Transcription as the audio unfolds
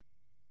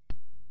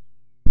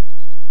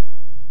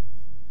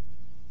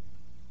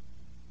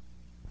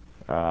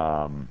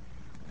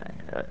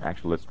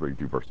Actually, let's read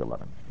through verse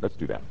 11. Let's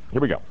do that.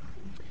 Here we go.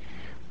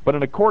 But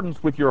in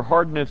accordance with your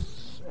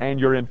hardness and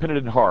your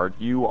impenitent heart,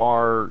 you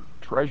are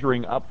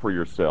treasuring up for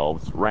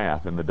yourselves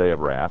wrath in the day of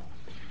wrath,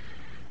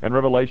 and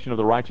revelation of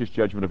the righteous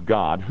judgment of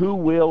God, who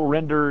will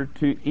render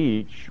to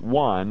each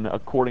one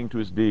according to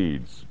his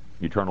deeds.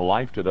 Eternal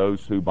life to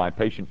those who by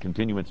patient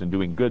continuance in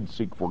doing good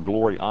seek for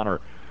glory, honor,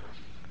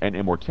 and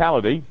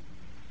immortality,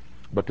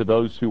 but to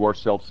those who are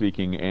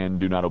self-seeking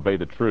and do not obey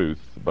the truth,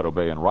 but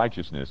obey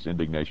unrighteousness,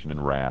 indignation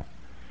and wrath,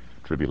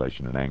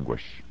 tribulation and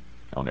anguish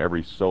on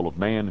every soul of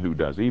man who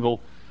does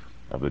evil,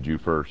 of the Jew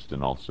first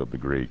and also of the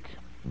Greek.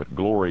 But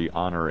glory,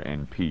 honor,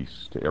 and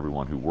peace to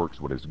everyone who works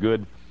what is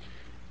good,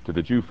 to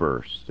the Jew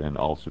first and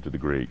also to the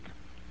Greek,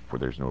 for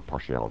there's no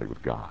partiality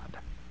with God.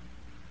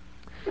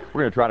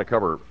 We're going to try to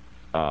cover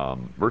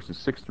verses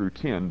 6 through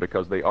 10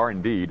 because they are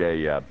indeed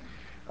a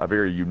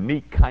very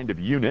unique kind of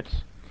unit,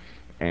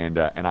 and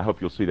I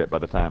hope you'll see that by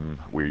the time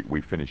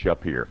we finish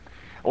up here.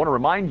 I want to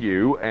remind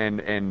you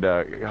and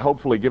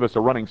hopefully give us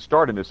a running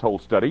start in this whole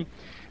study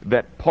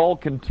that Paul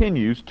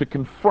continues to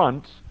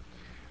confront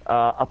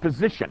a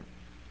position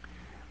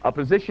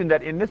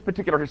that in this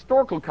particular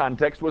historical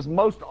context was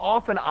most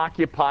often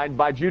occupied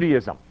by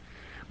Judaism.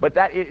 But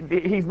that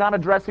he's not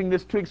addressing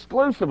this to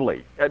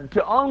exclusively,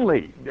 to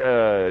only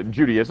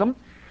Judaism.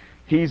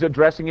 He's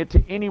addressing it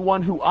to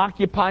anyone who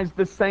occupies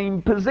the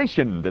same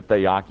position that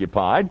they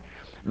occupied,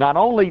 not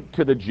only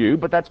to the Jew,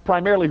 but that's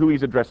primarily who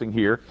he's addressing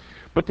here,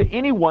 but to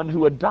anyone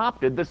who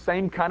adopted the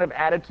same kind of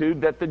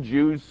attitude that the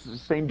Jews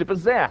seemed to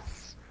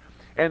possess.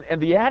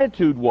 And the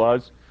attitude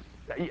was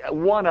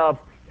one of,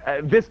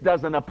 this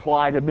doesn't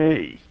apply to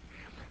me.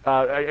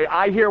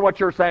 I hear what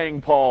you're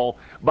saying, Paul,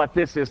 but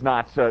this does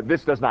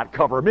not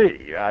cover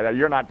me.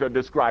 You're not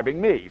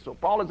describing me. So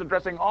Paul is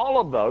addressing all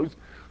of those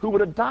who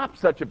would adopt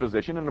such a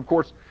position, and of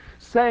course,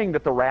 saying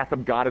that the wrath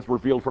of God is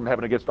revealed from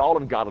heaven against all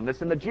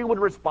ungodliness, and the Jew would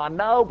respond,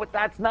 no, but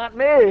that's not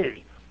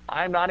me.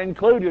 I'm not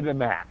included in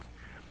that.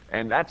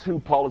 And that's who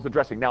Paul is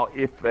addressing. Now,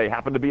 if they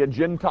happen to be a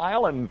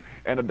Gentile and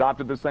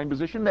adopted the same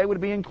position, they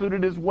would be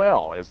included as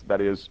well,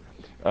 that is,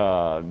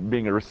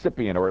 being a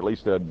recipient or at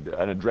least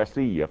an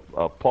addressee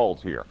of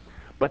Paul's here.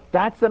 But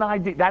that's an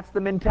idea, that's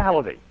the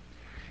mentality.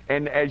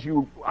 And as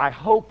you, I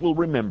hope, will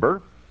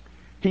remember,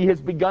 he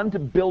has begun to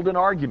build an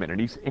argument,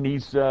 and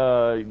he's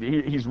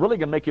really going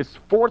to make his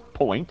fourth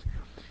point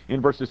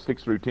in verses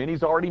 6 through 10.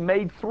 He's already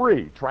made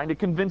 3, trying to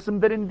convince them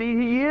that indeed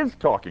he is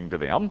talking to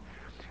them.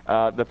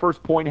 The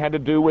first point had to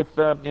do with,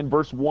 in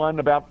verse 1,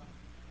 about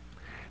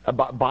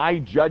by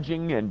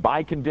judging and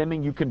by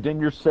condemning, you condemn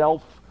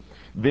yourself.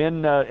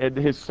 Then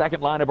his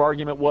second line of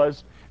argument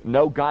was,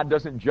 no, God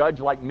doesn't judge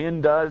like men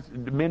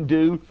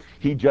do.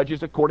 He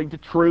judges according to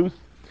truth.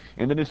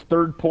 And then his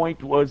third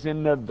point was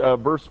in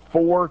verse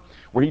 4,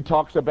 where he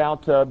talks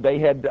about they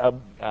had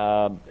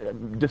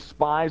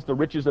despised the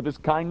riches of his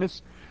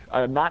kindness,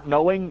 not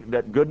knowing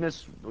that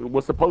goodness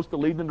was supposed to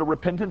lead them to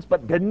repentance,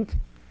 but didn't.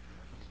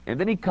 And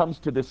then he comes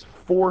to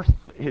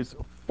his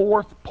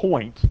fourth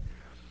point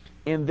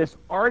in this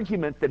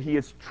argument that he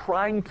is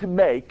trying to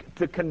make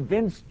to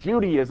convince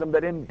Judaism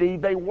that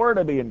indeed they were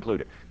to be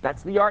included.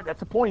 That's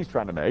the point he's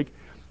trying to make,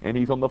 and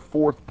he's on the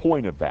fourth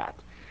point of that.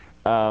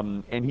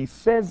 And he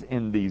says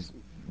in these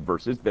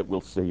verses that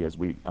we'll see as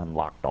we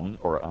unlock them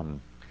or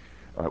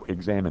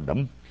examine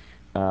them,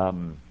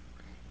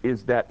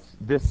 is that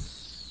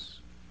this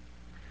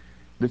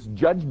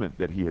judgment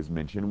that he has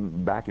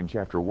mentioned back in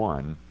chapter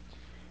 1,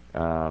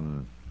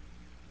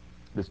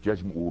 this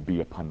judgment will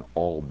be upon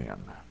all men.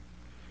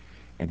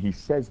 And he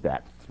says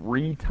that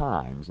 3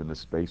 times in the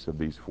space of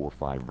these 4 or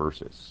 5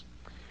 verses,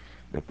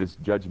 that this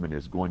judgment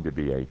is going to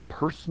be a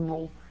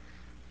personal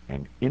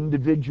and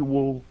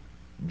individual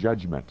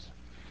judgment.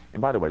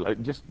 And by the way,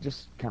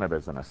 just kind of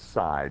as an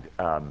aside,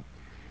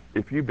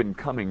 if you've been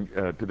coming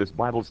to this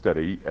Bible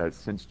study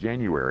since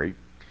January,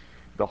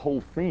 the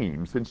whole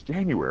theme since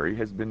January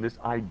has been this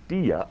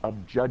idea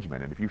of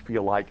judgment. And if you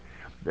feel like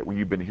that when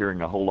you've been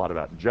hearing a whole lot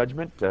about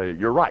judgment,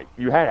 you're right,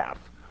 you have.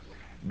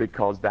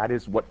 Because that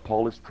is what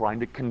Paul is trying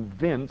to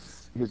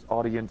convince his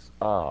audience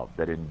of,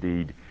 that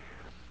indeed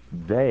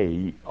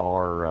they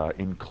are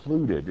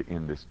included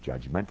in this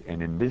judgment.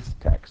 And in this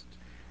text,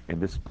 in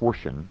this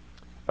portion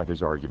of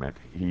his argument,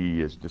 he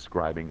is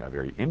describing a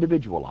very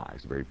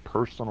individualized, very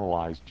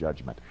personalized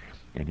judgment.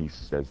 And he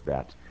says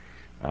that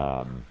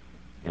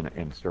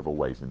in several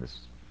ways in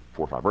this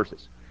 4 or 5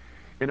 verses.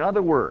 In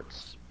other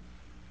words,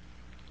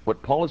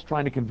 what Paul is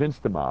trying to convince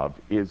them of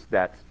is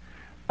that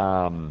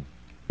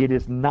it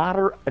is not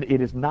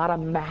a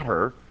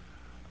matter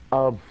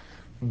of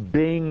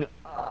being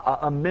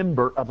a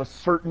member of a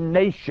certain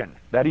nation.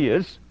 That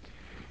is,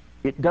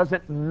 it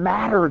doesn't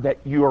matter that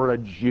you're a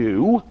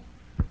Jew,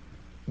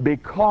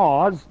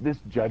 because this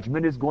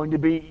judgment is going to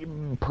be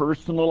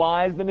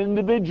personalized and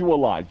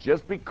individualized.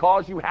 Just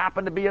because you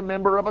happen to be a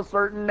member of a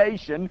certain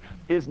nation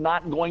is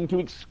not going to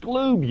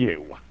exclude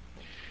you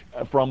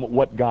from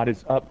what God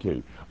is up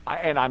to.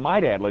 And I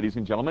might add, ladies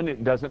and gentlemen,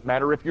 it doesn't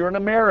matter if you're an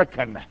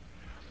American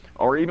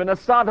or even a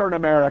Southern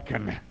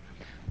American,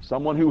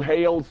 someone who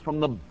hails from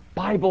the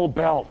Bible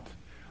Belt.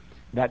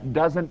 That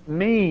doesn't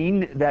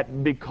mean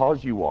that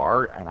because you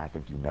are, and I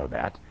think you know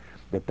that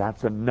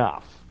that's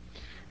enough.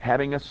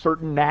 Having a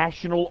certain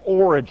national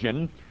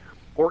origin,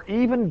 or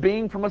even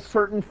being from a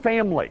certain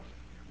family,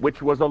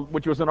 which was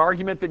an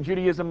argument that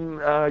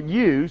Judaism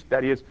used.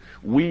 That is,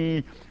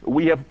 we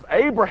have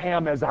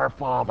Abraham as our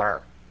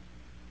father.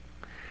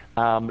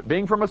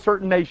 Being from a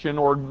certain nation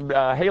or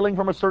hailing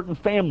from a certain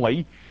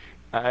family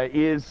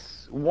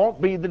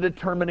won't be the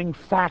determining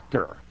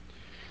factor.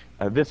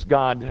 This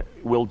God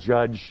will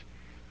judge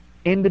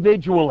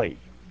individually.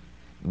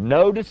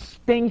 No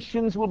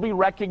distinctions will be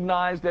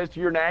recognized as to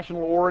your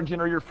national origin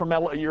or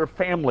your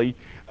family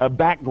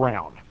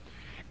background.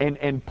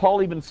 And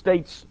Paul even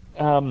states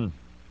in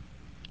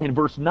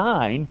verse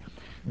 9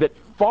 that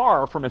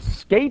far from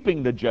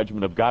escaping the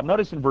judgment of God,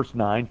 notice in verse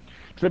 9,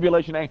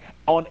 tribulation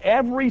on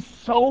every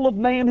soul of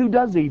man who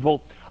does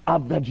evil,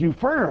 of the Jew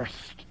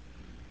first,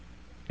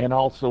 and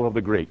also of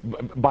the Greek.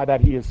 By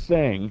that he is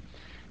saying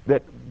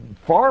that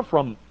far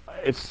from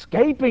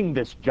escaping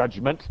this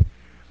judgment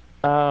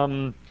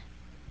is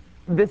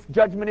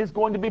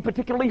going to be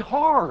particularly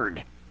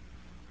hard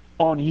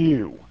on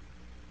you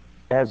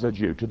as a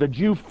Jew. To the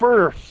Jew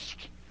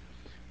first,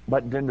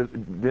 but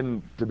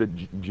then to the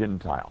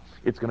Gentile.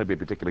 It's going to be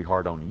particularly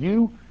hard on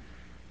you,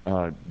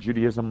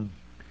 Judaism,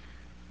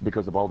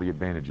 because of all the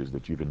advantages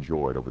that you've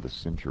enjoyed over the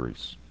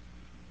centuries.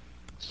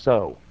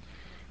 So,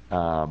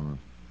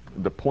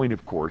 the point,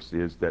 of course,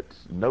 is that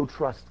no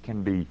trust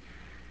can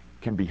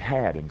be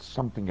had in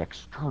something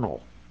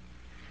external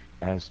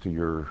as to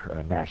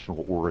your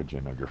national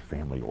origin or your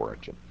family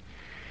origin.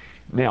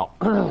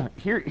 Now,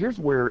 here's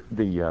where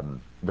the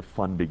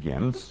fun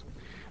begins.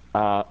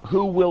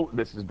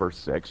 This is verse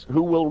 6,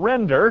 who will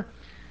render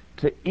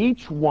to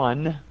each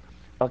one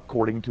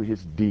according to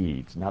his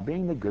deeds. Now,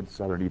 being the good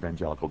Southern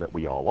evangelical that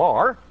we all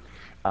are,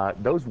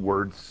 those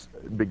words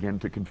begin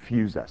to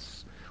confuse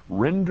us.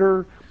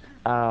 Render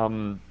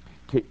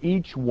to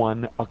each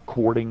one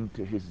according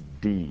to his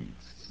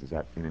deeds. Does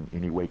that in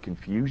any way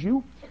confuse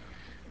you?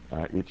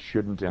 It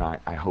shouldn't, and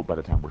I hope by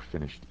the time we're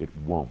finished it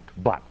won't.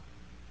 But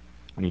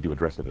we need to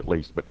address it at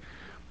least. But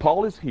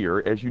Paul is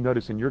here, as you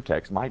notice in your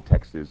text. My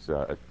text is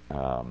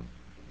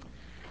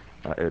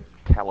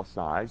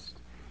italicized.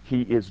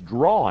 He is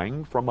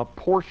drawing from a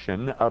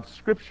portion of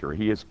Scripture.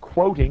 He is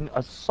quoting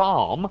a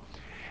psalm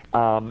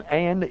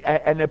and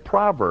a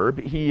proverb.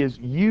 He is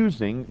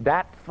using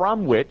that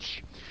from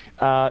which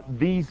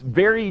these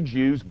very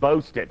Jews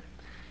boasted.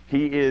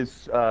 He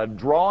is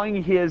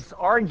drawing his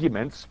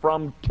arguments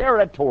from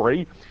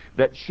territory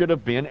that should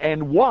have been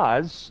and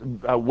was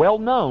well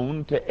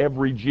known to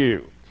every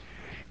Jew.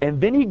 And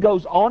then he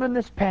goes on in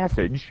this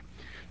passage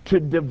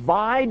to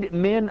divide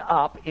men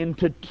up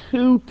into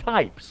two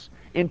types,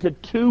 into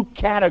two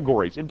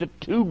categories, into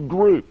two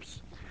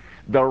groups,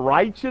 the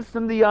righteous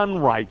and the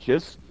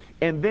unrighteous.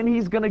 And then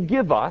he's going to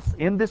give us,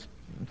 in this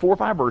 4 or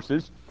 5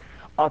 verses,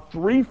 a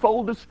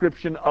threefold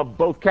description of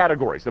both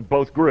categories, of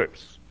both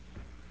groups.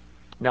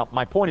 Now,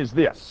 my point is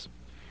this.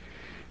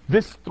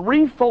 This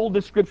threefold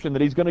description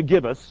that he's going to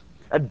give us,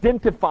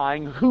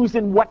 identifying who's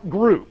in what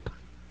group,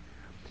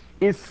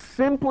 is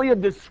simply a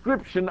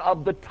description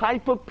of the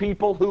type of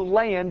people who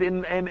land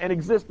in and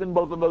exist in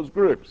both of those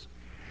groups.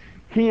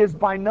 He is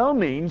by no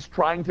means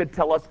trying to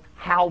tell us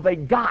how they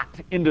got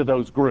into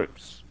those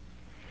groups.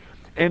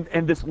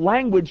 And this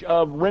language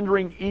of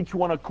rendering each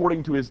one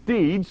according to his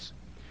deeds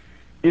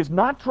is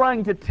not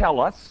trying to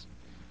tell us,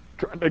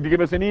 to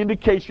give us any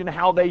indication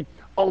how they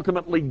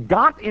ultimately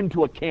got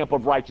into a camp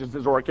of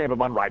righteousness or a camp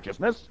of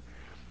unrighteousness.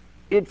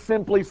 It's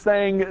simply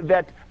saying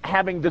that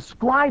having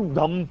described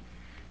them,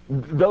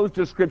 those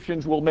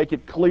descriptions will make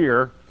it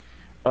clear,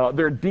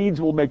 their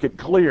deeds will make it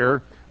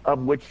clear of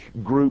which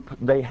group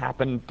they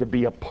happen to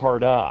be a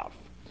part of.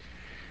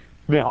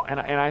 Now, and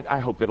I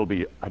hope that'll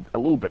be a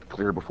little bit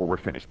clear before we're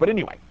finished. But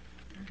anyway,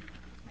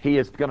 he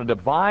is going to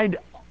divide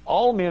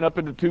all men up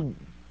into two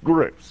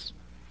groups,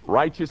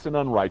 righteous and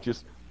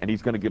unrighteous, and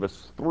he's going to give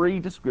us 3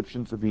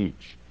 descriptions of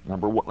each.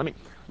 Number 1,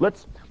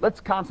 let's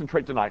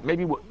concentrate tonight.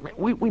 Maybe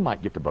we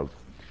might get to both.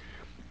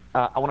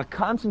 I want to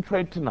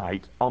concentrate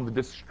tonight on the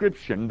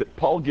description that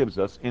Paul gives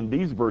us in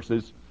these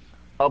verses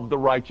of the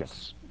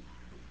righteous.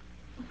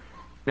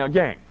 Now,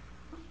 gang,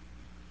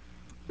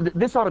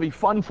 this ought to be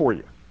fun for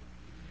you.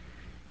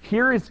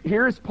 Here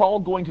is Paul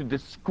going to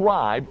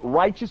describe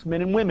righteous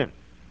men and women.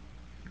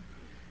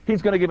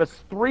 He's going to give us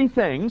 3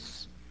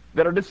 things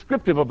that are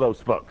descriptive of those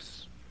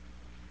folks.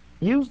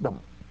 Use them.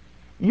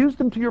 Use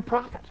them to your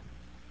profit.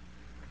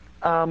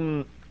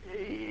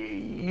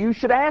 You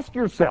should ask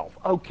yourself,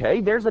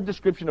 okay, there's a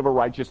description of a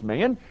righteous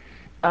man.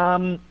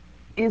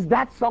 Is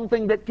that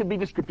something that can be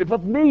descriptive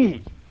of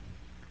me?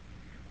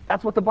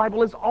 That's what the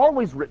Bible is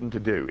always written to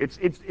do.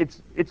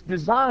 It's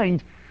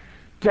designed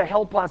to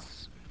help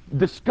us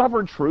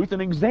discover truth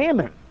and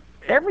examine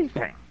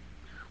everything.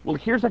 Well,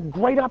 here's a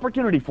great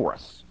opportunity for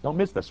us. Don't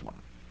miss this one.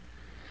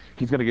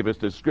 He's going to give us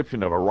a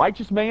description of a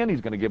righteous man.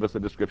 He's going to give us a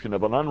description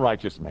of an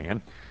unrighteous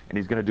man. And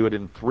he's going to do it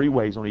in 3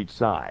 ways on each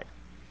side.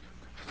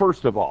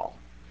 First of all,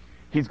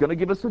 He's going to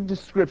give us a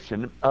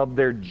description of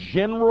their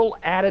general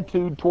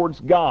attitude towards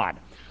God.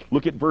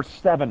 Look at verse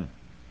 7.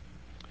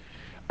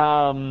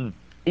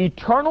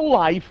 Eternal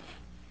life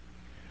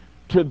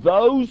to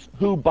those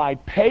who by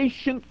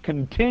patient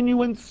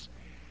continuance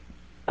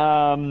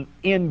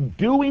in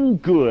doing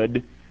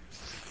good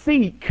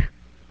seek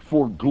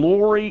for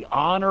glory,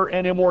 honor,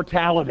 and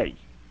immortality.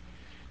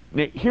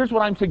 Now, here's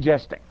what I'm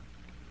suggesting.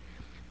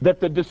 That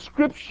the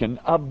description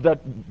of the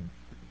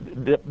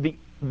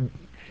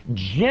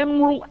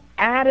general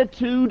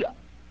attitude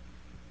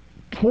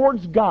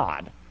towards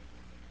God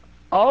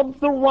of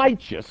the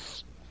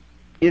righteous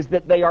is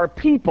that they are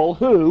people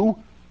who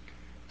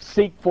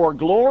seek for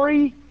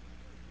glory,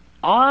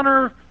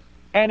 honor,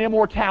 and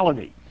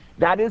immortality.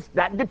 That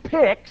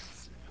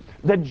depicts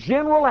the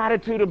general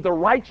attitude of the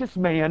righteous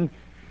man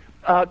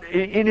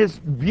in his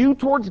view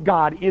towards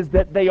God, is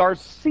that they are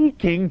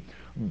seeking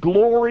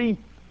glory,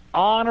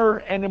 honor,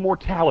 and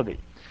immortality.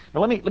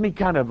 Now let me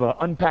kind of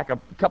unpack a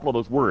couple of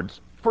those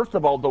words. First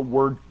of all, the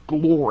word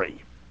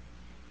glory.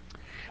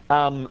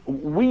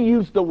 We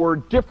use the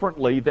word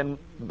differently than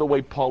the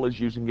way Paul is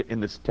using it in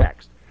this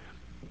text.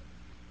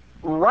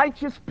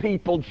 Righteous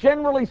people,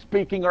 generally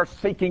speaking, are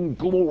seeking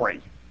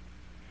glory.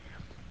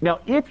 Now,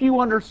 if you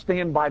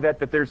understand by that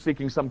they're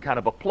seeking some kind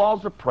of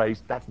applause or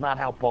praise, that's not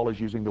how Paul is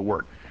using the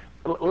word.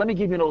 Let me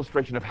give you an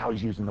illustration of how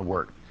he's using the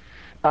word.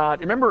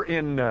 Remember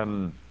in,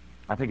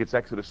 I think it's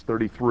Exodus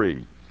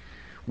 33,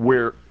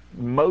 where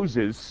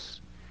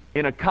Moses,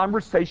 in a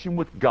conversation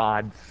with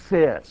God,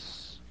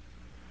 says,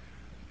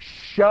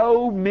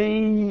 "Show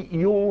me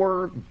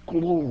your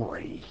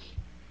glory."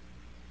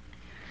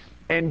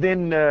 And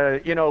then,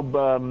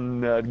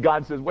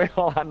 God says,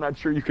 "Well, I'm not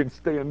sure you can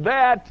stand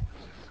that,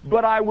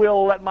 but I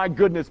will let my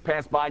goodness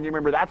pass by." And you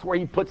remember, that's where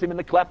he puts him in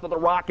the cleft of the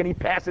rock and he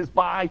passes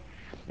by.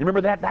 You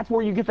remember that? That's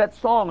where you get that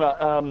song,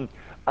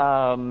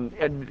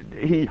 and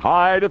he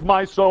hideth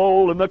my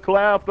soul in the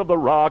cleft of the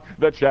rock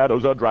that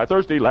shadows a dry,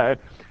 thirsty land.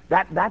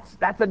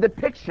 That's a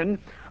depiction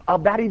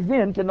of that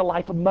event in the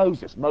life of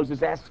Moses.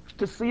 Moses asks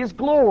to see his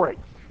glory.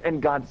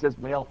 And God says,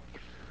 "Well,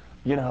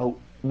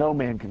 no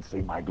man can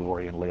see my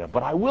glory and live,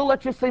 but I will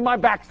let you see my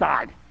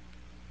backside.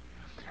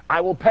 I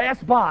will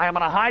pass by. I'm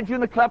going to hide you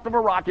in the cleft of a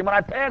rock, and when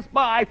I pass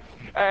by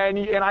and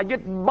I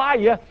get by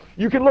you,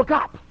 you can look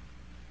up."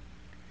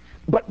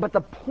 But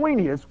the point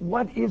is,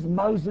 what is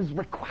Moses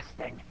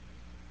requesting?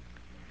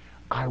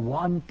 I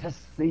want to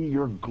see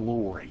your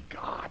glory,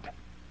 God.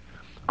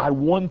 I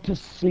want to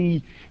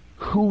see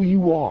who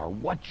you are,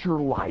 what you're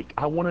like.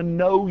 I want to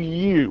know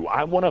you.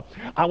 I want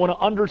to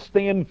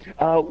understand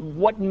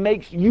what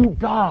makes you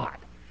God.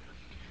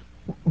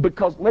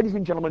 Because, ladies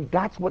and gentlemen,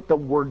 that's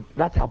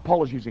how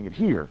Paul is using it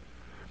here.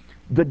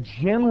 The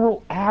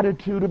general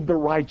attitude of the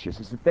righteous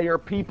is that they are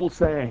people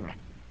saying,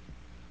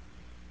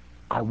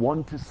 I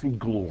want to see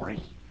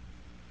glory.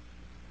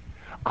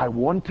 I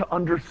want to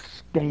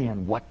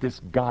understand what this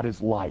God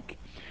is like.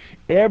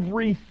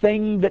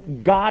 Everything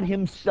that God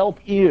himself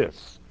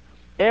is,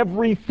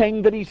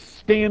 everything that he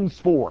stands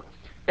for,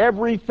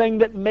 everything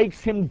that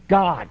makes him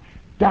God,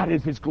 that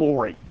is his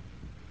glory.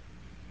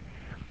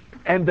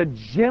 And the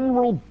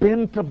general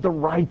bent of the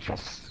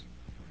righteous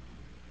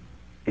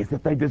is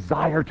that they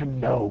desire to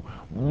know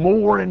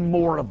more and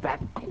more of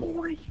that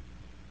glory.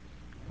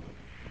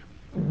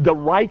 The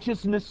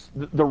righteous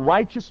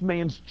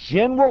man's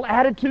general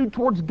attitude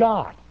towards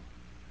God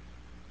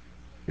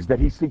is that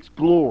he seeks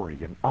glory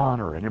and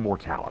honor and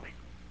immortality.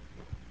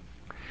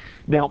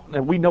 Now,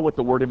 we know what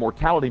the word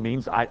immortality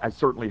means. I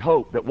certainly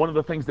hope that one of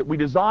the things that we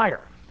desire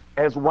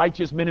as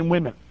righteous men and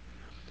women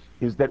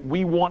is that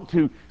we want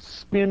to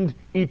spend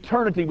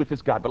eternity with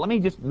this God. But let me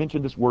just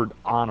mention this word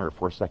honor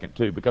for a second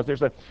too, because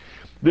there's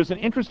an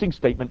interesting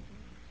statement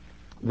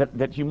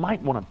that you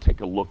might want to take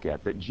a look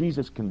at that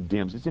Jesus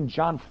condemns. It's in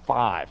John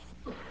 5.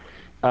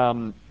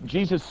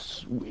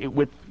 Jesus,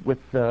 with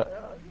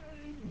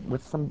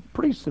some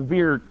pretty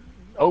severe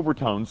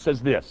overtones,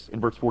 says this in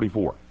verse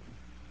 44.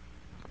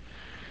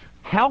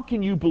 How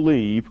can you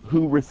believe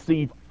who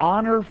receive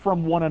honor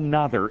from one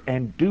another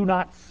and do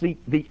not seek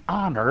the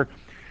honor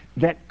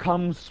that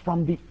comes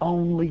from the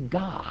only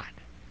God?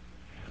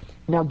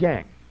 Now,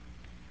 gang,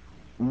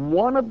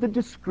 one of the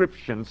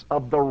descriptions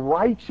of the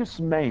righteous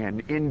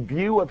man in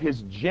view of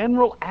his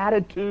general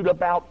attitude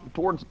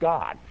towards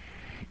God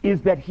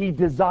is that he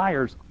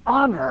desires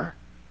honor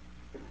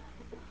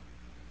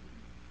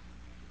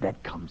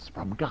that comes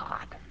from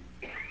God.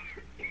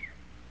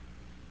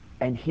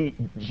 And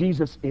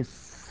Jesus is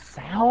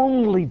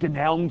soundly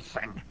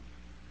denouncing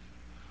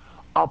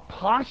a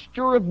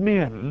posture of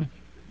men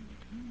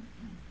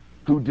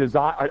who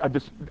desire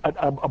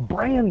a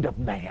brand of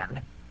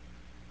man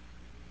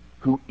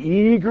who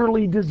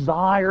eagerly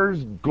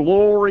desires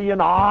glory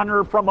and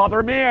honor from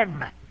other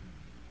men.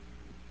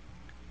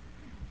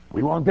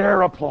 We want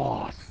their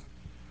applause.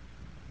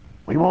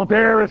 We want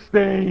their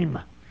esteem.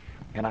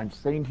 And I'm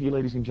saying to you,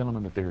 ladies and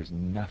gentlemen, that there is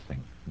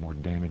nothing more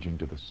damaging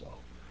to the soul.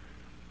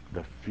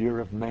 The fear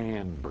of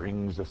man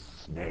brings a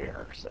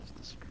snare, says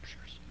the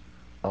Scriptures.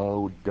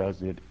 Oh,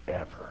 does it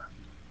ever?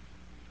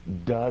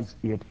 Does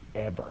it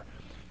ever?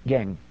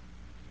 Gang,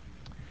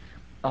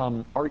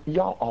 are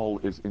y'all all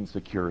as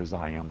insecure as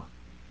I am?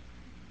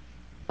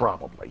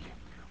 Probably.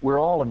 We're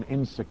all an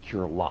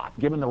insecure lot.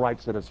 Given the right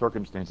set of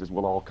circumstances,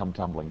 we'll all come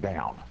tumbling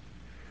down.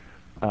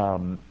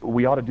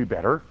 We ought to do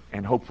better,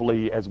 and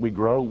hopefully as we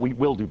grow, we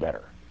will do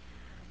better.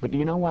 But do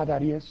you know why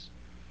that is?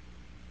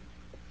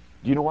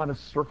 Do you know why the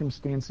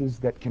circumstances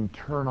that can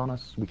turn on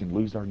us, we can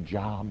lose our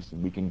jobs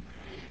and we can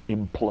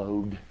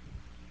implode?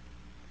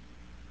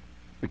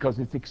 Because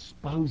it's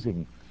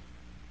exposing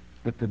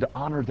that the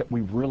honor that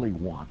we really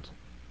want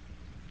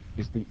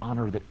is the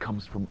honor that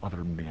comes from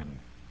other men.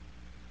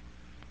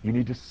 You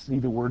need to see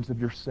the words of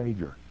your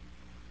Savior.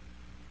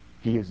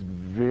 He is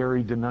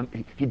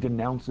he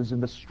denounces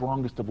in the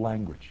strongest of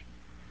language.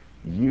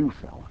 You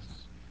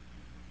fellas,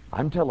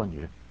 I'm telling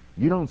you,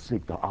 you don't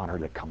seek the honor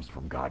that comes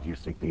from God, you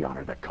seek the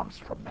honor that comes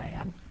from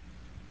man.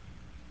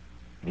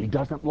 And he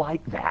doesn't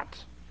like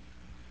that.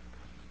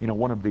 You know,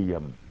 one of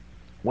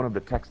the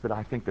texts that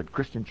I think the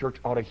Christian church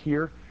ought to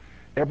hear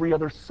every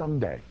other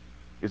Sunday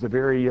is a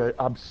very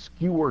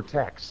obscure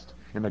text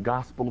in the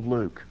Gospel of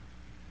Luke.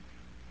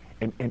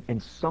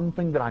 And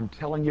something that I'm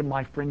telling you,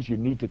 my friends, you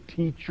need to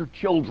teach your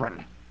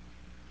children.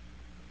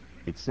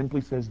 It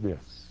simply says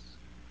this: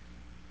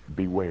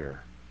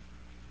 beware.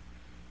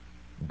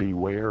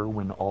 Beware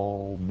when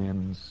all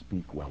men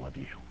speak well of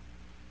you.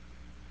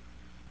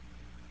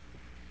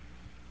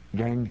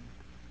 Gang,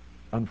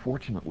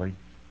 unfortunately,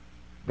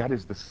 that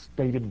is the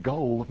stated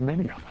goal of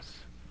many of us.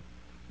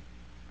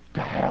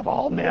 To have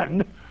all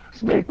men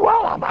speak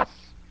well of us.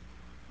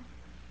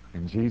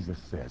 And Jesus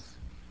says,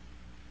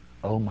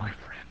 oh my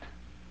friend,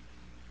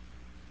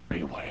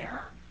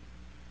 beware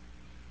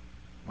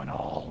when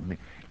all men...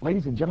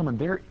 Ladies and gentlemen,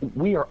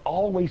 we are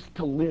always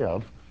to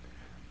live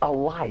a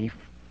life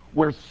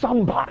where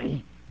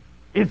somebody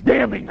is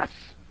damning us,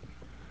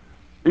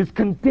 is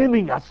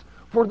condemning us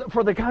for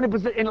the kind of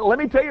position. And let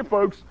me tell you,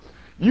 folks,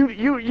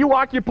 you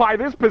occupy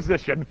this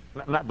position,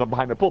 not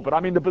behind the pulpit,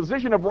 I mean the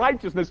position of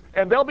righteousness,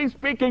 and they'll be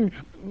speaking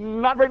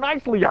not very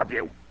nicely of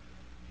you.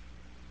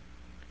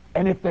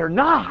 And if they're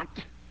not,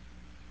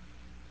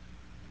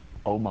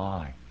 oh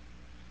my,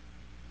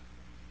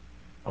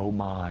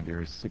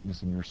 there is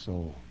sickness in your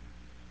soul.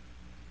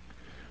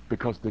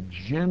 Because the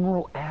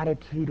general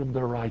attitude of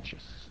the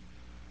righteous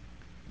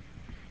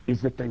is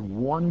that they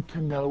want to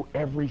know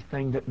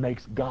everything that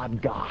makes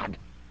God God.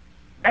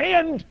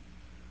 And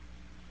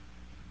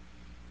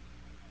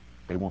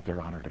they want their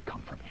honor to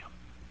come from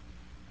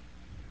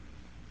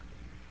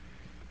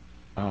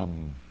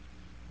Him.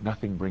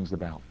 Nothing brings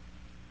about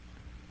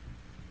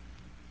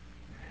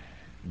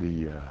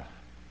the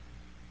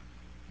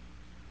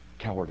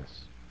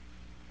cowardice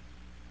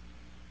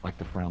like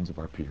the frowns of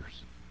our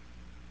peers.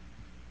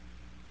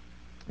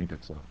 Ain't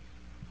that so?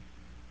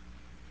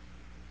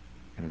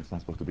 And it's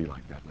not supposed to be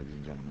like that, ladies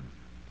and gentlemen.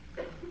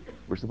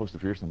 We're supposed to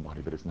fear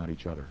somebody, but it's not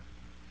each other.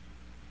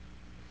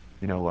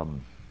 You know,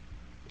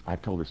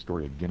 I've told this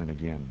story again and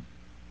again.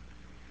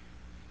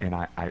 And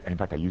in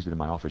fact, I used it in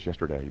my office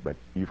yesterday, but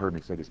you've heard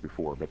me say this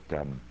before. But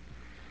I'm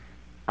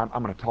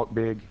going to talk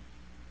big,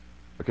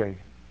 okay?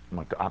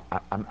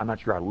 I'm not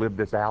sure I lived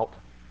this out,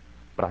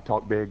 but I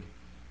talk big.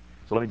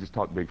 So let me just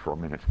talk big for a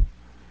minute.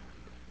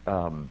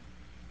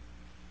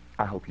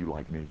 I hope you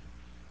like me.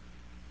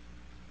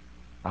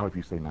 I hope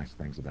you say nice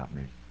things about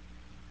me.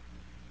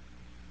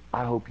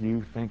 I hope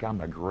you think I'm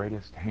the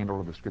greatest handler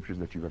of the Scriptures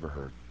that you've ever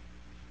heard.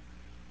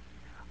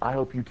 I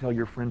hope you tell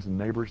your friends and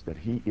neighbors that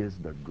He is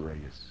the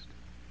greatest.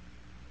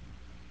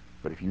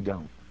 But if you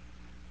don't,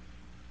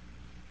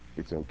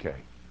 it's okay,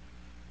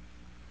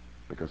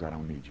 because I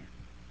don't need you.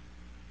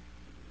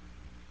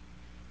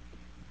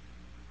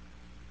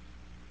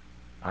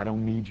 I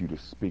don't need you to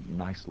speak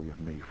nicely of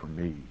me for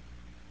me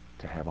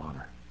to have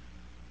honor.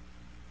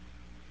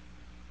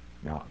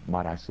 Now,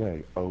 might I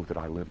say, oh, that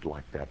I lived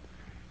like that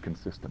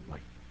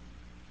consistently.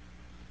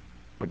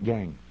 But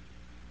gang,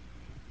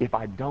 if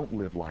I don't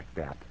live like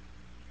that,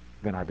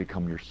 then I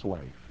become your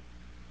slave.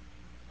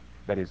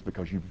 That is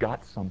because you've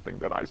got something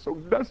that I so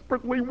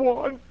desperately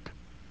want,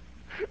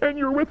 and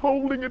you're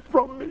withholding it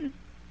from me.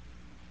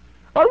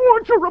 I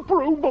want your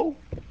approval.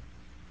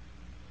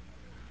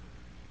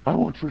 I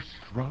want your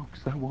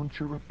strokes. I want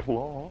your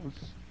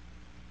applause.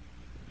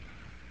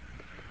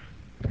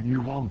 And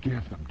you won't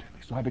give them to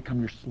me, so I become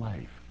your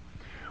slave.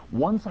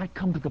 Once I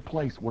come to the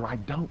place where I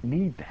don't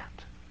need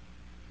that,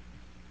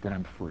 then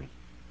I'm free.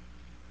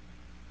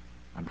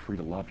 I'm free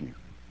to love you.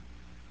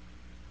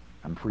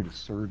 I'm free to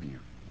serve you.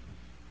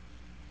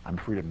 I'm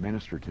free to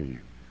minister to you,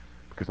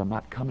 because I'm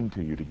not coming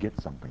to you to get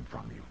something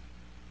from you.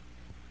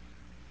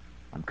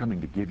 I'm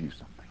coming to give you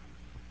something.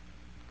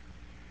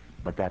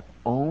 But that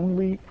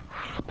only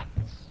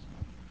happens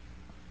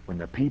when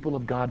the people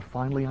of God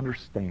finally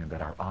understand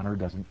that our honor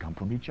doesn't come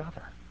from each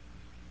other.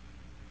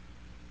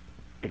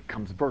 It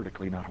comes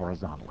vertically, not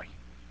horizontally.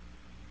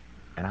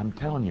 And I'm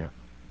telling you,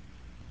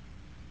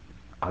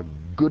 a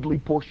goodly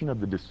portion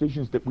of the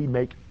decisions that we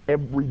make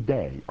every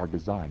day are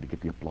designed to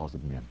get the applause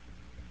of men.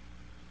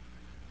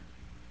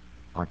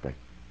 Aren't they?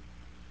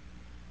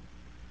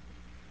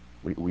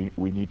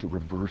 We need to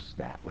reverse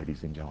that,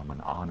 ladies and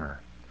gentlemen.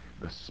 Honor.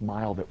 The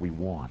smile that we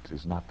want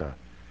is not the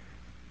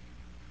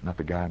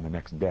guy on the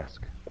next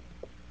desk.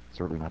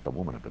 Certainly not the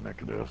woman at the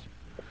next desk.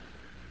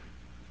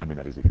 I mean,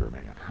 that is if you're a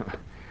man.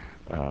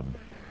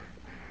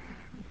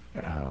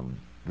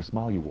 The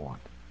smile you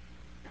want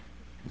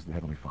is the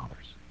Heavenly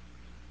Father's.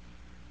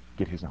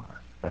 Get His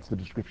honor. That's the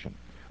description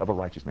of a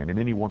righteous man. And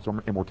then He wants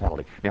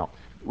immortality. Now,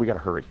 we got to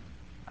hurry.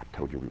 I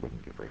told you we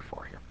wouldn't get very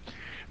far here.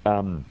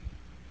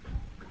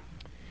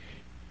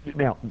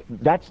 Now,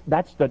 that's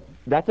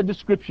a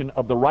description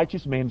of the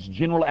righteous man's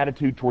general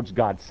attitude towards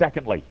God.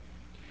 Secondly,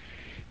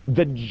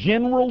 the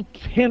general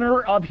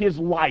tenor of his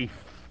life,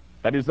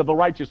 that is of the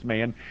righteous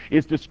man,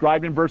 is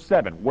described in verse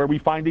 7, where we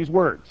find these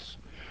words.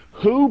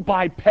 Who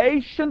by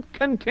patient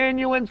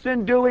continuance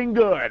in doing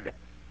good.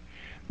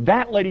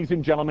 That, ladies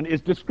and gentlemen,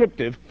 is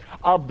descriptive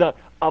of the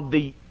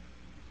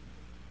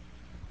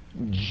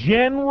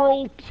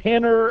general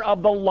tenor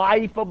of the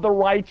life of the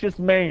righteous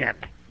man.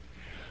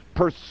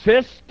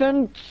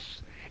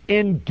 Persistence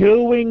in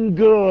doing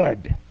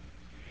good.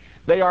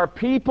 They are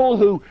people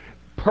who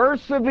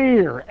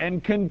persevere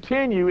and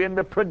continue in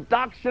the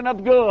production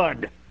of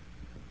good.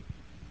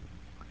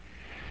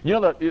 You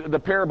know the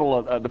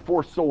parable of the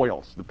four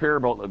soils, the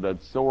parable of the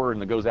sower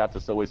and that goes out to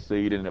sow his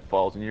seed and it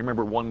falls. And you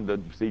remember one, the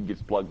seed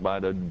gets plucked by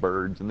the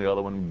birds, and the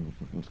other one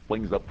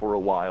flings up for a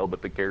while,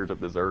 but the cares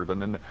of this earth,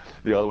 and then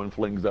the other one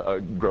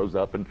grows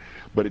up,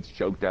 but it's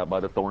choked out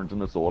by the thorns in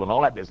the soil and all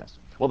that business.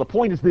 Well, the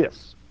point is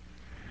this: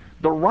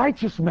 the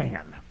righteous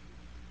man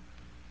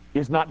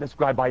is not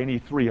described by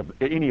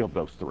any of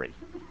those three.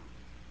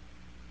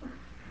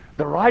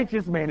 The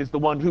righteous man is the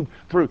one who,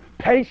 through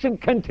patient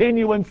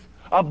continuance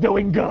of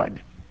doing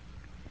good,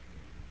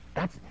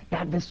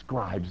 that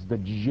describes the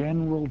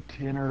general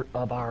tenor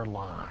of our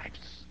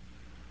lives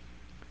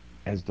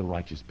as the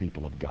righteous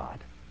people of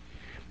God.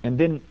 And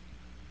then,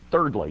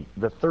 thirdly,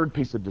 the third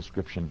piece of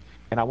description,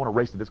 and I want to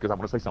race to this because I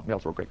want to say something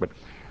else real quick, but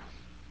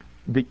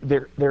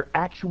their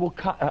actual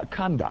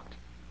conduct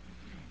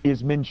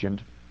is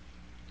mentioned,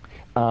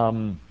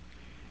 who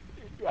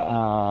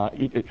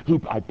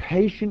by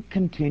patient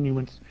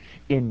continuance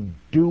in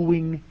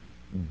doing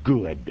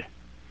good.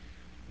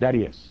 That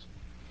is,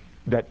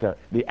 that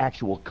the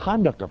actual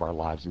conduct of our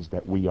lives is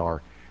that we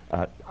are,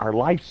 our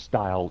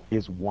lifestyle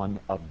is one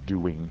of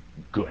doing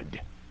good.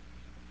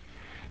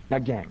 Now,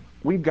 gang,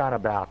 we've got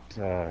about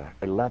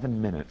 11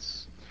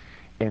 minutes,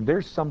 and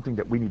there's something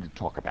that we need to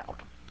talk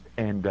about.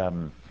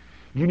 And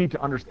you need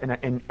to understand,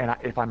 and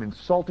if I'm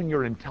insulting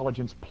your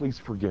intelligence, please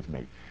forgive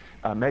me.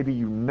 Maybe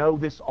you know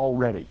this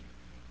already.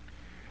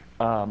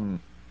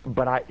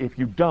 But if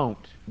you don't,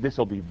 this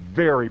will be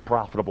very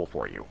profitable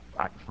for you.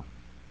 I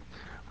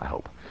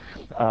hope.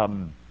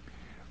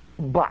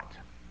 But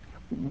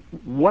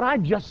what I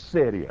just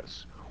said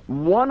is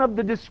one of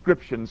the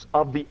descriptions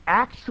of the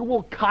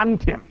actual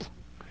content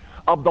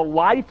of the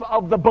life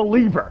of the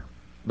believer,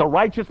 the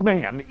righteous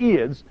man,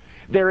 is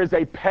there is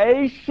a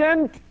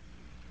patient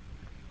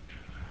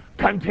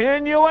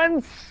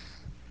continuance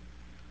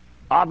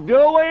of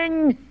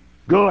doing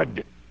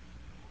good.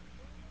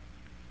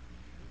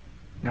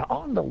 Now,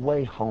 on the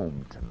way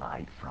home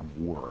tonight from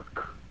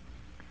work,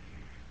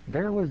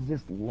 there was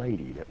this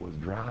lady that was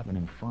driving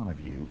in front of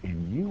you,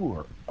 and you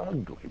were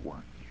ugly,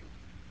 weren't you?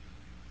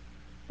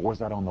 Or was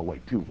that on the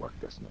way to work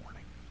this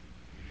morning?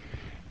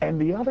 And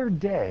the other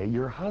day,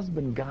 your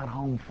husband got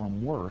home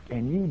from work,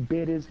 and you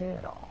bit his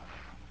head off.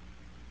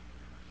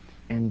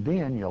 And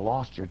then you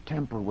lost your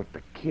temper with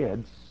the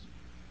kids.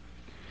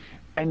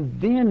 And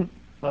then,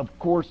 of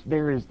course,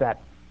 there is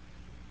that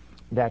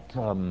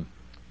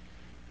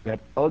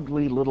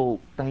ugly little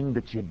thing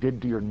that you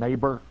did to your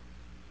neighbor.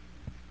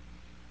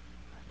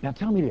 Now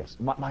tell me this.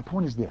 My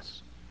point is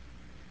this.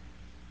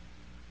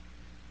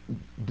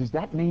 Does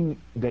that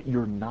mean that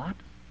you're not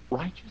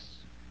righteous?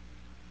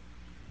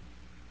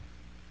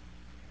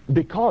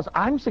 Because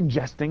I'm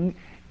suggesting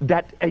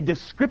that a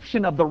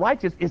description of the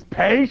righteous is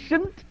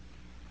patient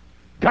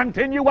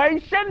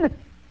continuation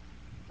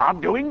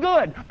of doing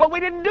good. But we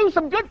didn't do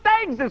some good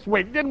things this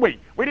week, did we?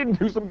 We didn't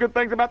do some good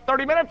things about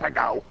 30 minutes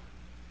ago.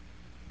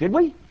 Did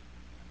we?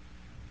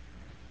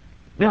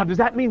 Now, does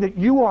that mean that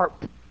you are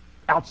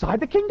outside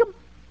the kingdom?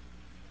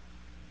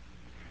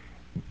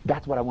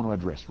 That's what I want to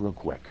address real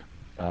quick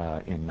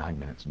in 9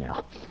 minutes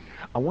now.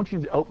 I want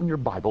you to open your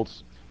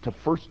Bibles to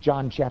 1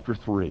 John chapter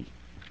 3.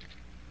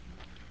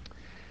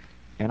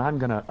 And I'm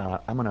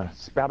gonna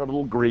spout a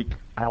little Greek.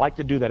 I like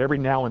to do that every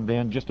now and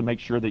then just to make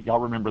sure that y'all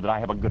remember that I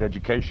have a good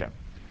education.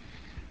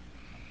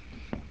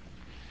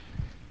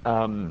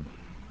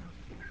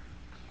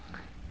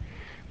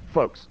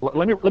 Folks,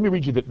 let me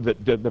read you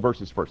the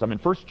verses first. I'm in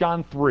 1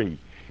 John 3.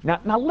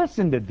 Now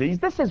listen to these.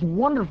 This is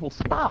wonderful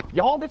stuff,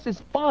 y'all. This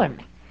is fun.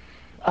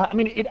 I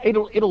mean,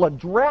 it'll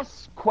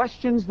address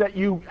questions that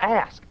you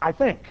ask, I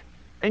think,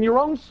 in your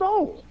own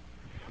soul.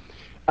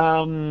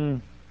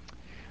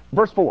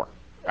 Verse 4.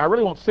 I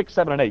really want 6,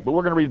 7, and 8, but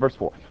we're going to read verse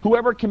 4.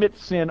 Whoever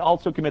commits sin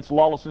also commits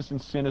lawlessness,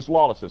 and sin is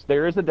lawlessness.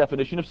 There is a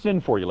definition of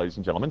sin for you, ladies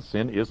and gentlemen.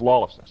 Sin is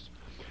lawlessness.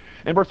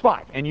 In verse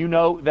 5, and you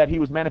know that he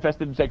was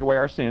manifested to take away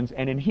our sins,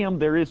 and in him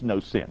there is no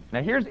sin.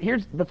 Now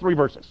here's the 3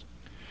 verses.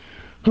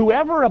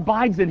 Whoever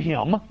abides in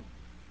him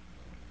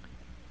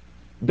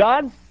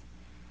does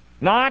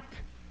not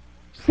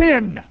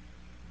sin.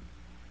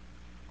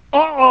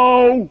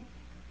 Uh-oh!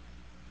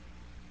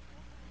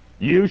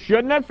 You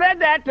shouldn't have said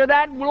that to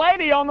that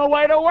lady on the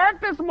way to work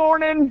this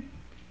morning.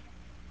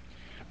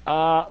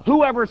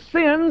 Whoever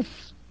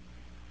sins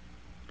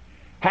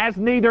has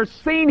neither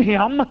seen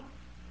him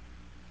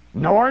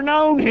nor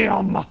known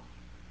him.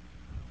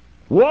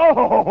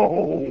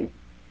 Whoa!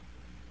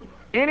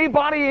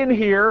 Anybody in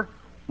here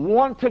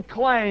want to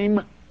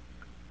claim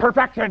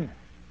perfection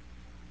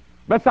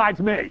besides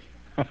me?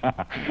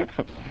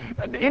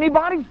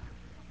 Anybody?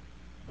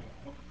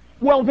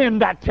 Well, then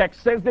that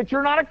text says that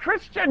you're not a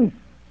Christian.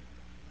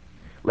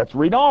 Let's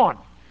read on.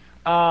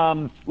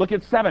 Look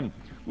at 7.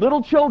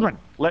 Little children,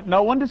 let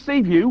no one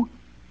deceive you.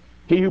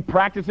 He who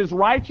practices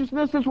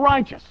righteousness is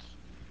righteous,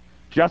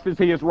 just as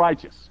he is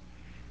righteous.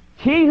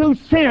 He who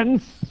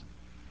sins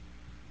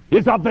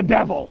is of the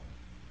devil.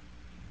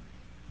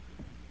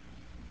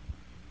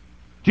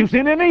 Do you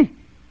sin any?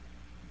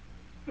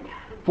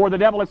 For the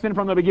devil has sinned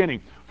from the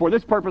beginning. For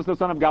this purpose the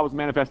Son of God was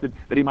manifested,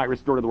 that he might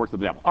restore to the works of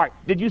the devil. All right,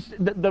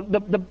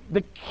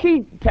 the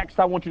key text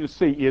I want you to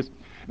see is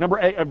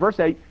verse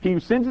 8, he who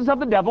sins is of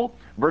the devil.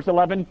 Verse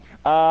 11,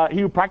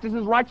 he who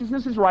practices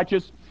righteousness is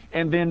righteous.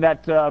 And then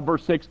that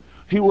verse 6,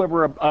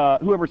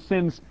 whoever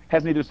sins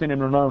has neither sinned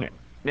nor known him.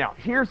 Now,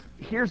 here's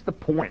the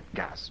point,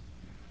 guys.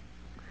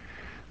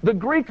 The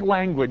Greek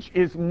language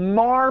is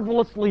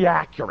marvelously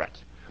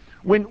accurate.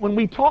 When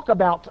we talk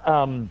about...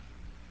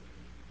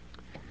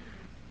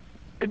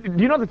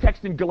 do you know the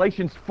text in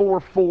Galatians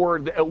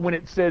 4:4 when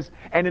it says,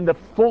 and in the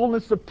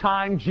fullness of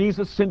time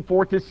Jesus sent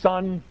forth his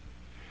Son?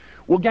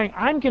 Well, gang,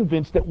 I'm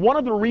convinced that one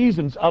of the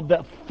reasons of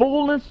the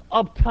fullness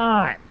of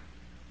time,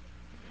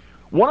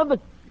 one of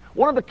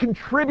the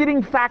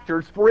contributing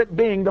factors for it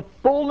being the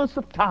fullness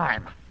of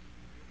time,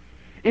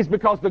 is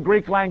because the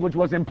Greek language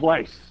was in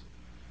place.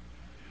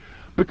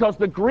 Because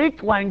the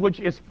Greek language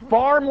is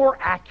far more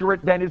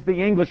accurate than is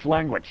the English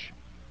language.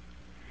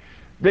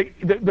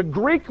 The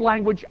Greek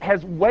language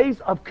has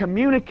ways of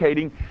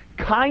communicating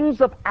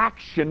kinds of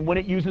action when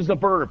it uses a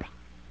verb.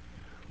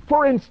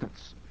 For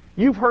instance,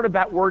 you've heard of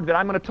that word that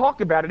I'm going to talk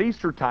about at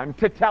Easter time,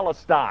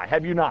 tetelestai,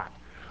 have you not?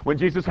 When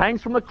Jesus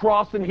hangs from the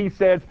cross and he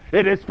says,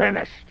 it is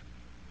finished.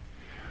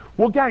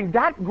 Well, gang,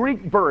 that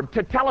Greek verb,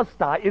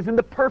 tetelestai, is in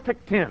the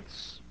perfect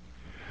tense.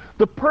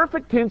 The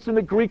perfect tense in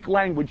the Greek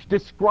language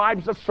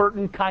describes a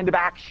certain kind of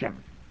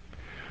action.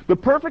 The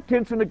perfect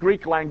tense in the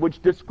Greek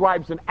language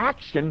describes an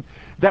action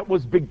that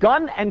was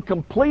begun and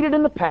completed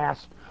in the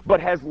past, but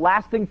has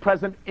lasting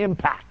present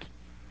impact.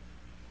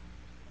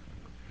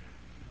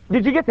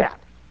 Did you get that?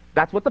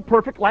 That's what the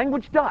perfect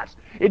language does.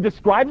 It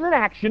describes an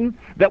action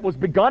that was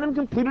begun and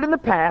completed in the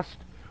past,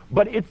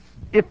 but its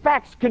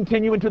effects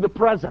continue into the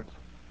present.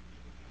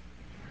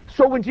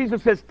 So when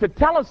Jesus says,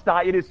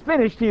 tetelestai, it is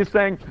finished, he is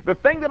saying, the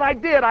thing that I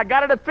did, I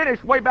got it to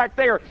finish way back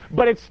there,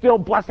 but it's still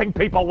blessing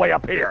people way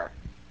up here.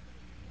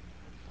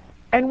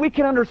 And we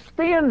can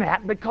understand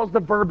that because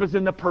the verb is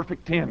in the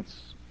perfect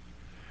tense.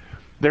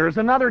 There is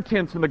another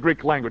tense in the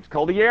Greek language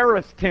called the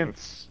aorist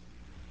tense.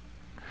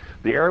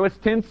 The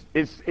aorist tense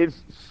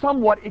is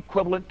somewhat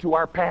equivalent to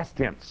our past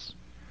tense,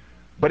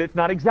 but it's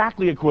not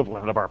exactly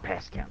equivalent of our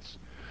past tense.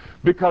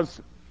 Because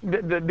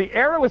the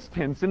aorist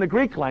tense in the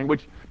Greek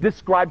language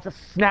describes a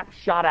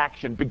snapshot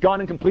action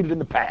begun and completed in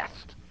the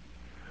past.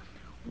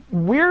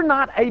 We're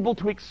not able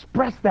to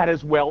express that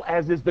as well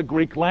as is the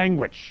Greek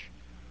language.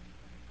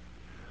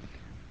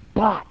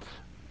 But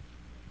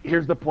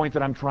here's the point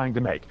that I'm trying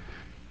to make.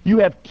 You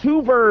have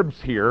 2 verbs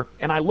here,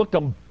 and I looked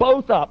them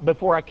both up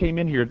before I came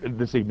in here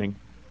this evening.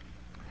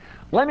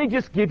 Let me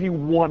just give you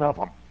one of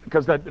them,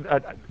 because the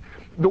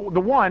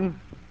one,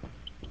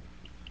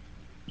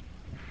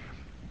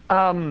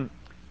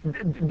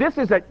 this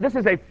is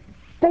a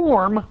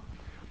form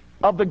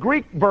of the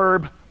Greek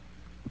verb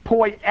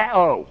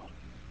poieo,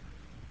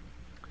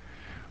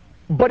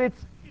 but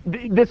it's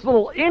this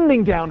little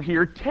ending down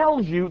here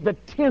tells you the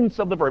tense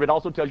of the verb. It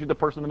also tells you the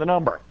person and the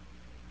number.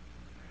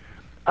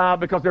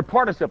 Because they're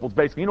participles,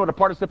 basically. You know what a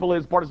participle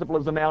is? Participle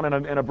is a noun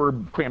and a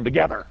verb crammed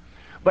together.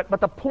 But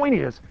the point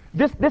is,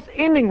 this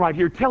ending right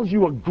here tells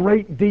you a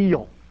great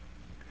deal.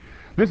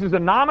 This is a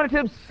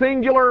nominative,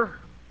 singular,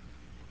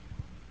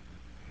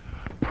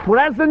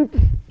 present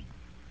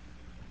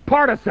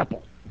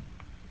participle.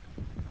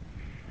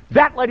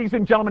 That, ladies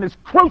and gentlemen, is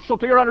crucial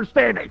to your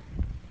understanding.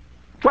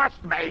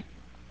 Trust me.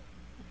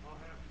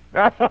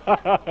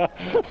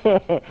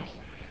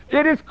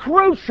 It is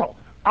crucial.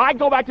 I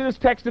go back to this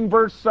text in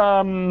verse 6.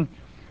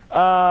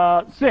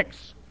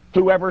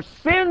 Whoever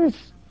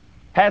sins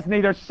has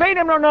neither seen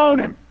him nor known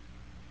him.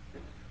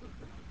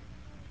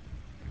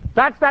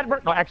 That's that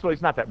verb. No, actually,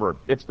 it's not that verb.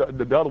 It's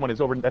the other one is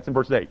over. That's in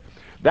verse 8.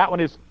 That one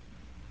is.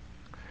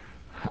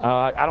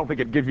 I don't think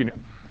it gives you.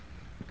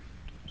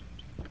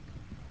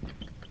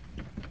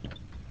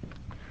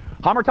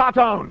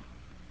 Hamartaton.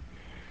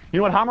 You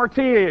know what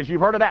hamartia is?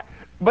 You've heard of that.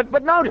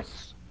 But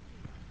notice,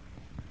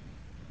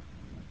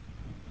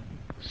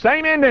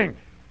 same ending,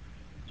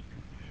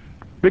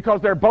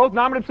 because they're both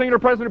nominative, singular,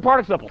 present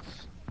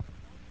participles.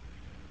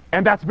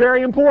 And that's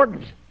very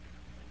important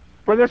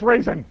for this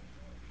reason.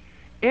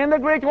 In the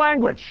Greek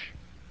language,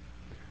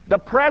 the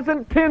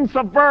present tense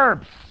of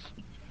verbs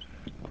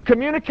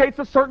communicates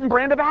a certain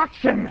brand of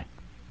action.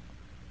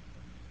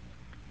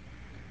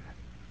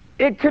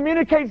 It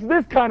communicates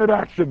this kind of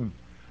action: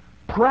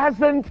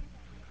 present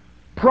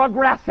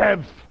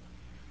progressive,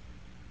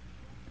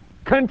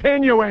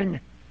 continuing.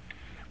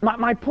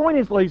 My point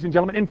is, ladies and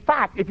gentlemen, in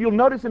fact, if you'll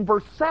notice in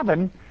verse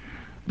 7,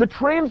 the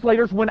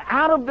translators went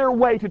out of their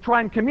way to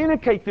try and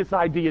communicate this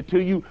idea to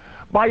you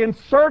by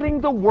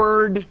inserting the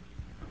word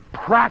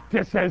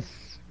practices.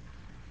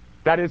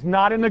 That is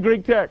not in the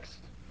Greek text.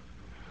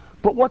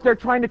 But what they're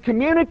trying to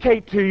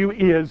communicate to you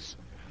is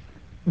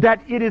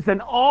that it is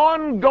an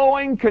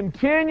ongoing,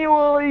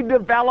 continually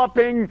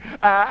developing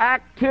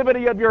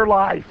activity of your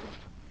life.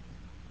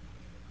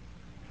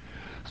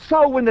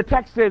 So when the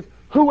text says,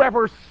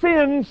 whoever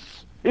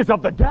sins is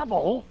of the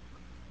devil,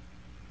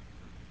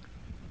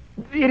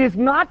 it is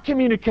not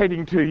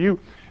communicating to you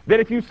that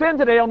if you sin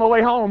today on the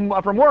way home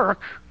from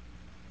work,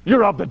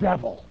 you're of the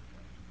devil.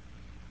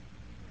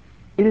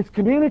 It is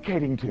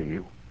communicating to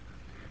you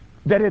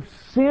that if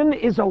sin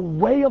is a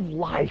way of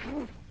life,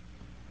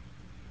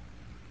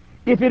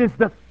 if it is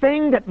the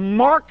thing that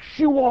marks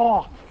you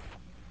off,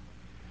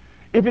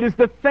 if it is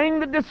the thing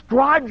that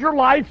describes your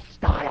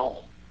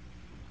lifestyle,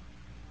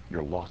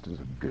 you're lost as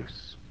a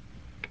goose.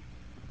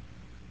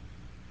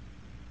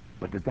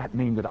 But does that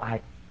mean that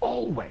I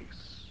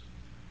always,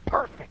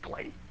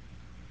 perfectly,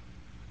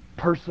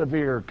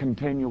 persevere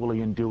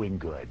continually in doing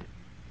good?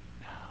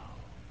 No.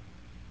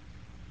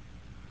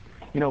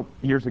 You know,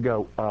 years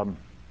ago, I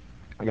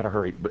got to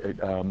hurry, but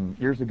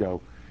years ago,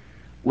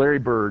 Larry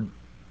Bird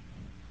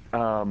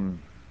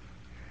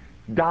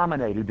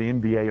dominated the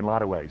NBA in a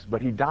lot of ways,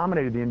 but he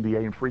dominated the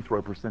NBA in free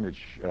throw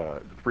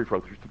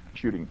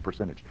shooting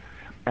percentage.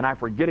 And I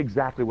forget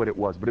exactly what it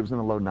was, but it was in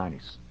the low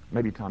 90s.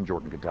 Maybe Tom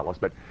Jordan could tell us,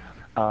 but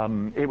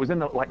it was in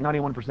the like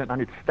 91%,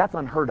 90. That's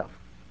unheard of.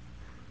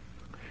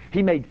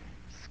 He made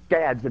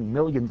scads and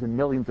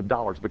millions of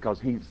dollars because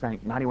he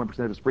sank 91%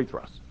 of his free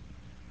throws.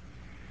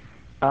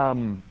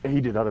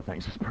 He did other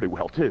things pretty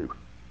well too.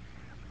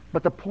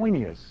 But the point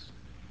is,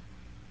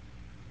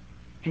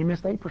 he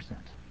missed 8%.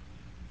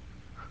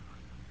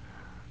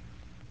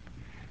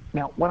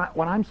 Now,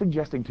 what I'm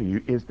suggesting to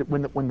you is that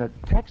when the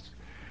text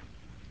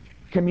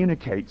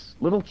communicates,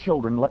 little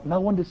children, let no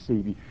one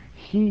deceive you,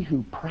 he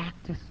who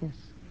practices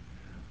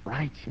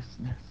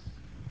righteousness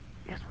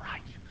is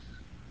righteous.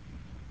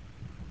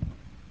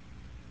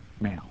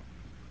 Now,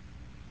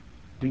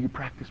 do you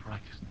practice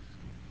righteousness?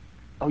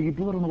 Oh, you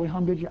blew it on the way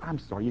home, did you? I'm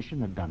sorry, you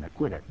shouldn't have done that.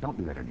 Quit it. Don't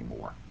do that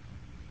anymore.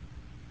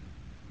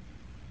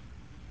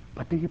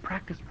 But do you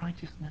practice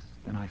righteousness?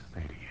 Then I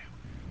say to you,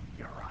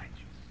 you're righteous.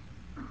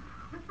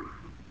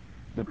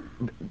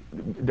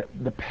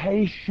 The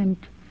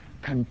patient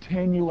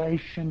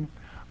continuation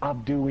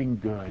of doing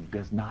good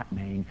does not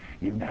mean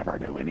you never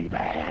do any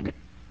bad.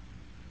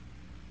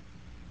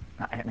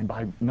 And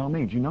by no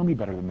means, you know me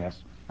better than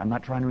this. I'm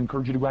not trying to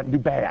encourage you to go out and do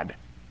bad.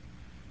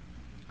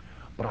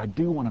 But I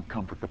do want to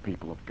comfort the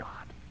people of God.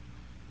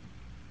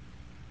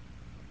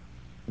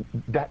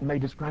 That may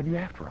describe you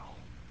after all.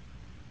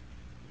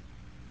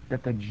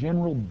 That the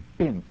general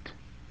bent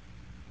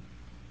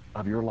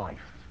of your life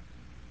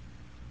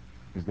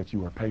is that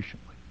you are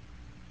patiently,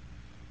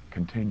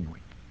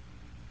 continuing,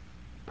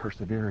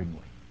 perseveringly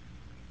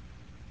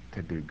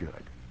to do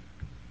good.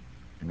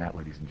 And that,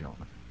 ladies and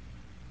gentlemen,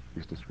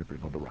 is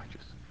descriptive of the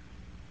righteous.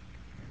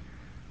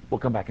 We'll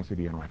come back and see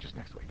the unrighteous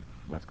next week.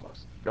 Let's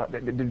close.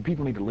 Did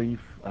people need to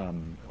leave? Why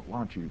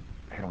don't you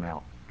head on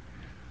out?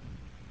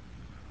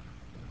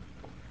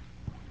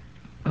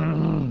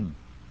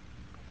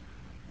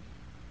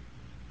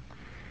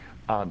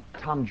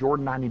 Tom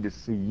Jordan, I need to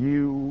see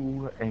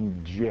you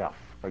and Jeff.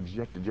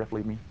 Did Jeff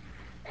leave me?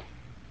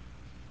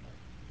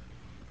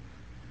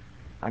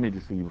 I need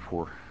to see you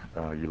before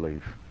you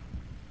leave.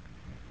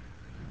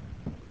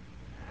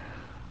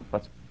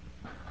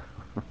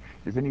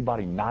 Is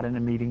anybody not in a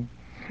meeting?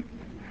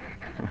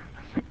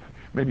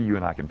 Maybe you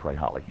and I can pray,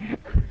 Holly.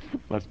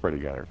 Let's pray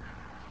together.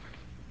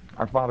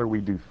 Our Father,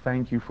 we do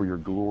thank you for your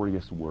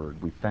glorious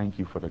word. We thank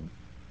you for the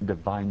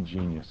divine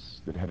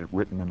genius that had it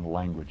written in a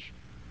language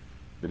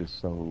that is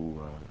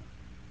so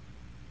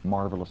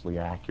marvelously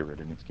accurate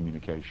in its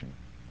communication,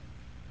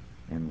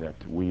 and that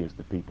we as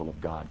the people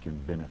of God can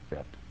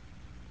benefit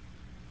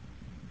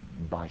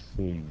by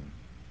seeing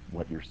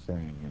what you're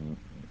saying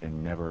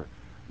and never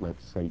let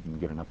Satan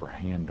get an upper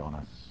hand on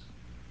us,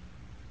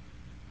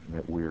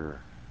 that we're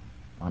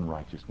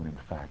unrighteous when in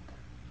fact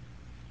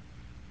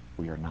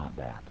we are not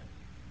that.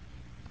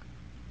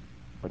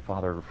 But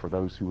Father, for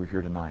those who are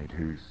here tonight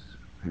whose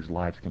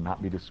lives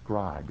cannot be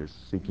described as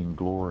seeking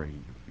glory,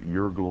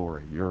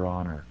 your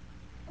honor,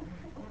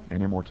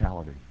 and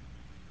immortality,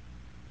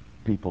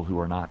 people who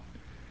are not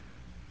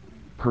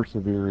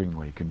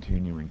perseveringly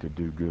continuing to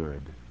do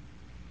good,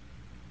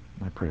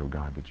 I pray, oh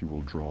God, that you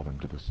will draw them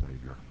to the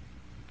Savior.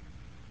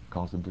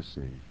 Cause them to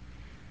see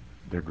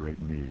their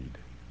great need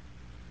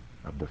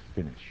of the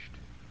finished,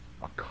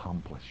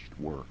 accomplished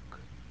work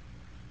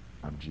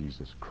of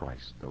Jesus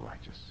Christ the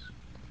righteous.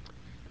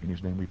 In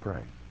his name we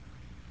pray.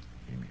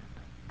 Amen.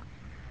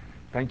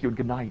 Thank you and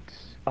good night.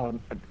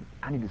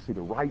 I need to see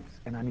the Wrights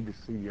and I need to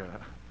see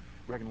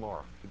Greg and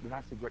Laura. Did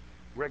I see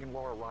Greg and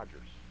Laura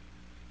Rogers?